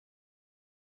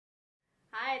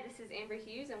Hi, this is Amber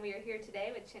Hughes, and we are here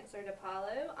today with Chancellor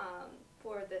DePaolo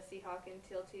for the Seahawk and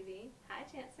Teal TV. Hi,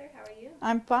 Chancellor. How are you?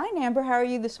 I'm fine, Amber. How are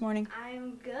you this morning?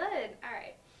 I'm good. All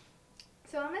right.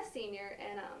 So I'm a senior,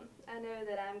 and I know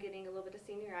that I'm getting a little bit of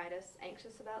senioritis,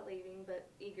 anxious about leaving, but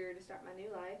eager to start my new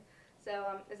life.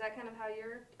 So is that kind of how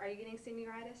are you getting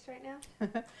senioritis right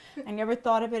now? I never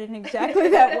thought of it in exactly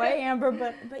that way, Amber,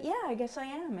 but yeah, I guess I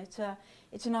am.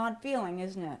 It's an odd feeling,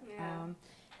 isn't it? Yeah.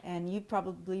 And you've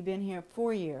probably been here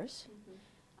 4 years.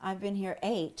 Mm-hmm. I've been here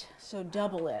 8, so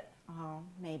double it,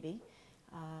 maybe.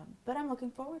 But I'm looking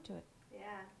forward to it. Yeah.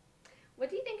 What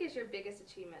do you think is your biggest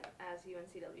achievement as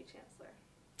UNCW Chancellor?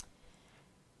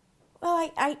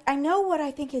 Well, I know what I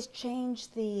think has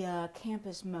changed the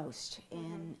campus most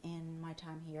in my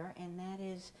time here, and that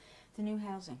is the new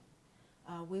housing.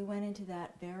 We went into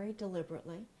that very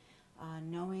deliberately,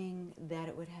 knowing that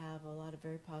it would have a lot of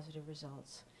very positive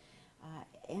results.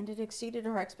 And it exceeded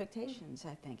our expectations,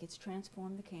 I think. It's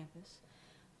transformed the campus.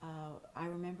 I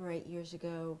remember 8 years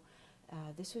ago,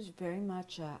 this was very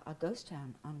much a ghost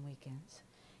town on weekends,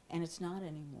 and it's not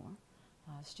anymore.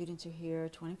 Students are here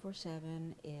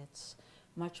 24/7. It's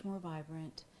much more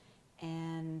vibrant,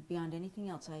 and beyond anything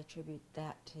else, I attribute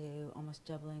that to almost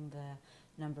doubling the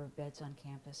number of beds on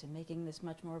campus and making this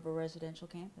much more of a residential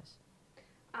campus.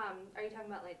 Are you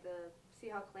talking about like the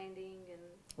Seahawk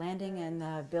Landing and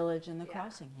the village and the Yeah.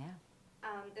 crossing, yeah.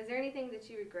 Is there anything that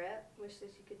you regret, wish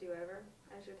that you could do over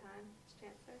as your time as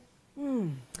Chancellor?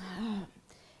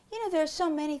 You know, there's so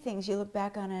many things. You look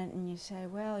back on it and you say,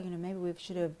 well, you know, maybe we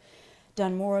should have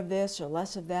done more of this or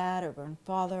less of that or gone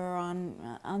farther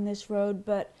on this road,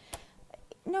 but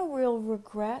no real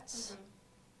regrets.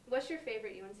 Mm-hmm. What's your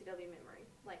favorite UNCW memory?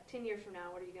 Like 10 years from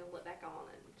now, what are you going to look back on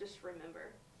and just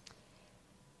remember?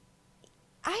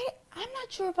 I'm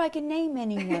not sure if I can name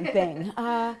any one thing.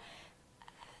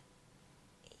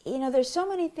 You know, there's so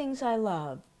many things I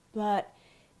love, but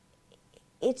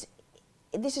this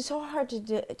is so hard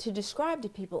to describe to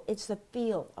people. It's the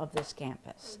feel of this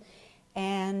campus.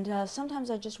 And sometimes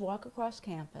I just walk across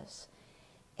campus,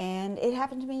 and it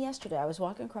happened to me yesterday. I was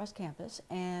walking across campus,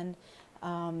 and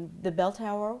the bell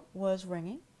tower was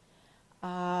ringing.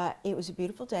 It was a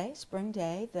beautiful day, spring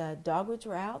day. The dogwoods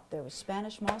were out. There was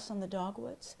Spanish moss on the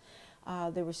dogwoods.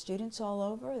 There were students all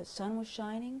over. The sun was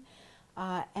shining.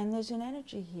 And there's an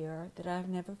energy here that I've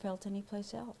never felt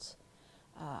anyplace else.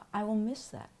 I will miss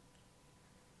that.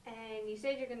 And you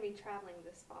said you're going to be traveling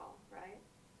this fall, right?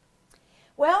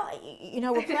 Well, you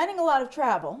know, we're planning a lot of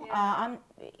travel. Yeah.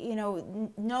 You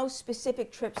know, no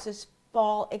specific trips this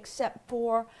fall except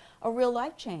for a real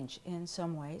life change in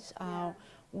some ways. Yeah.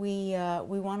 We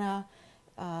want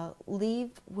to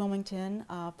leave Wilmington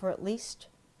for at least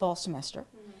fall semester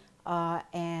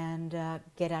and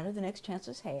get out of the next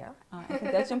chancellor's hair. I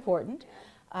think that's important.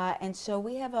 Yeah. And so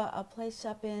we have a place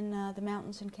up in the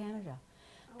mountains in Canada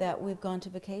that we've gone to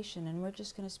vacation, and we're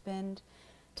just going to spend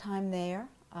time there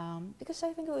because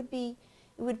I think it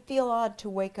would feel odd to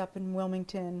wake up in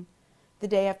Wilmington the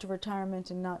day after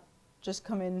retirement and not just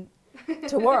come in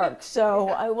to work. So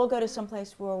I will go to some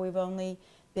place where we've only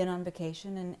been on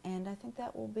vacation, and I think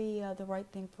that will be the right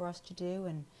thing for us to do,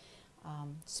 and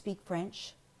speak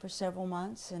French for several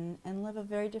months and live a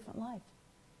very different life.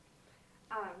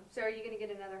 So are you going to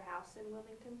get another house in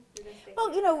Wilmington? You're going to stay Well,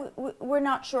 here? you know, we're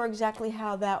not sure exactly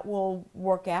how that will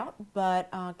work out, but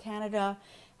Canada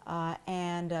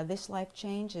and this life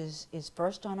change is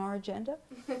first on our agenda.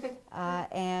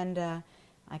 And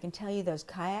I can tell you those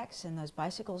kayaks and those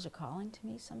bicycles are calling to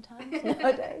me sometimes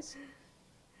nowadays.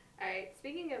 All right.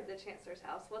 Speaking of the Chancellor's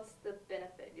house, what's the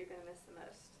benefit you're going to miss the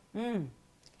most?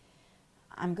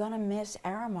 I'm going to miss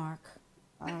Aramark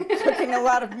cooking a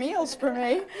lot of meals for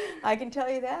me. I can tell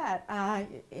you that,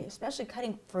 especially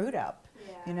cutting fruit up.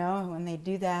 Yeah. You know, when they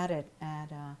do that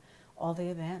at all the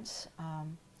events.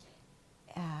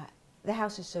 The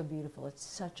house is so beautiful. It's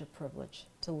such a privilege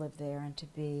to live there and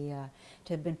to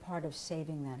have been part of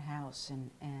saving that house.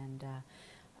 And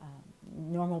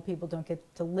normal people don't get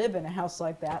to live in a house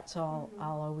like that, so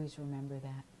I'll always remember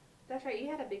that. That's right. You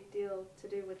had a big deal to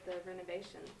do with the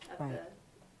renovation of Right.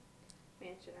 the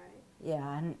mansion, right?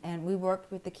 Yeah, and we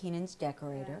worked with the Keenan's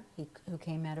decorator, who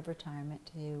came out of retirement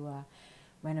to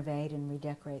renovate and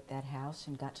redecorate that house,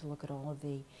 and got to look at all of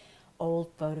the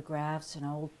old photographs and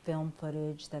old film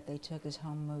footage that they took as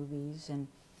home movies,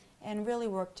 and really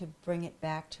worked to bring it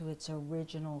back to its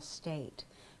original state,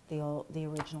 the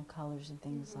original colors and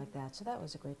things like that. So that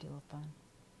was a great deal of fun.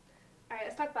 All right,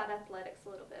 let's talk about athletics a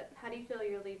little bit. How do you feel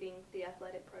you're leaving the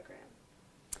athletic program?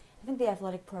 I think the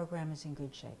athletic program is in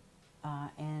good shape,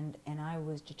 and I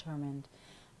was determined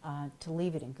to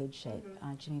leave it in good shape.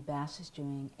 Mm-hmm. Jimmy Bass is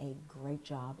doing a great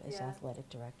job as Yeah. athletic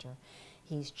director.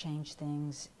 He's changed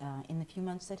things in the few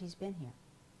months that he's been here.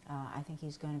 I think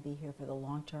he's going to be here for the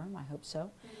long term, I hope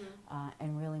so,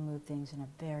 and really move things in a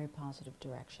very positive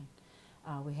direction.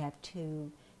 We have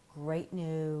two great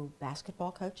new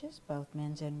basketball coaches, both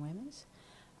men's and women's,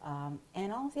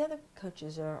 and all of the other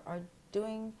coaches are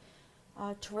doing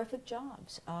terrific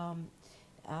jobs.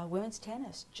 Women's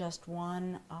tennis just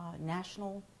won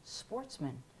National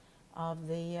Sportsman of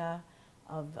the,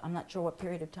 I'm not sure what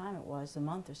period of time it was, a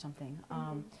month or something,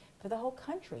 for the whole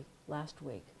country last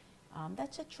week.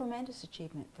 That's a tremendous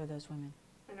achievement for those women.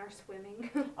 And our swimming.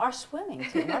 Our swimming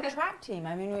team, our track team,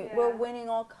 I mean, we're winning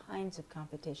all kinds of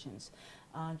competitions.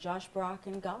 Josh Brock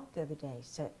in golf the other day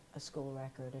set a school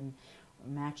record and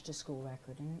matched a school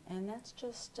record, and that's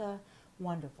just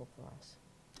wonderful for us.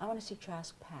 I want to see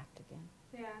Trask packed again.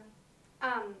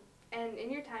 Yeah. And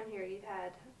in your time here, you've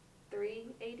had 3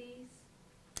 ADs?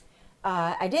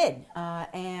 I did,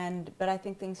 but I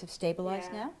think things have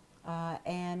stabilized Yeah. now,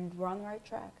 and we're on the right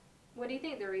track. What do you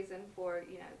think the reason for,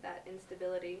 you know, that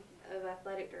instability of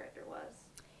athletic director was?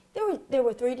 There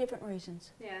were 3 different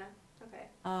reasons, Yeah. Okay.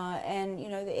 and you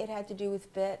know, it had to do with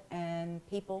fit and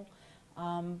people,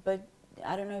 but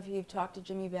I don't know if you've talked to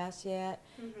Jimmy Bass yet.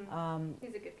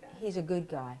 He's a good guy. He's a good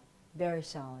guy, very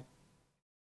solid.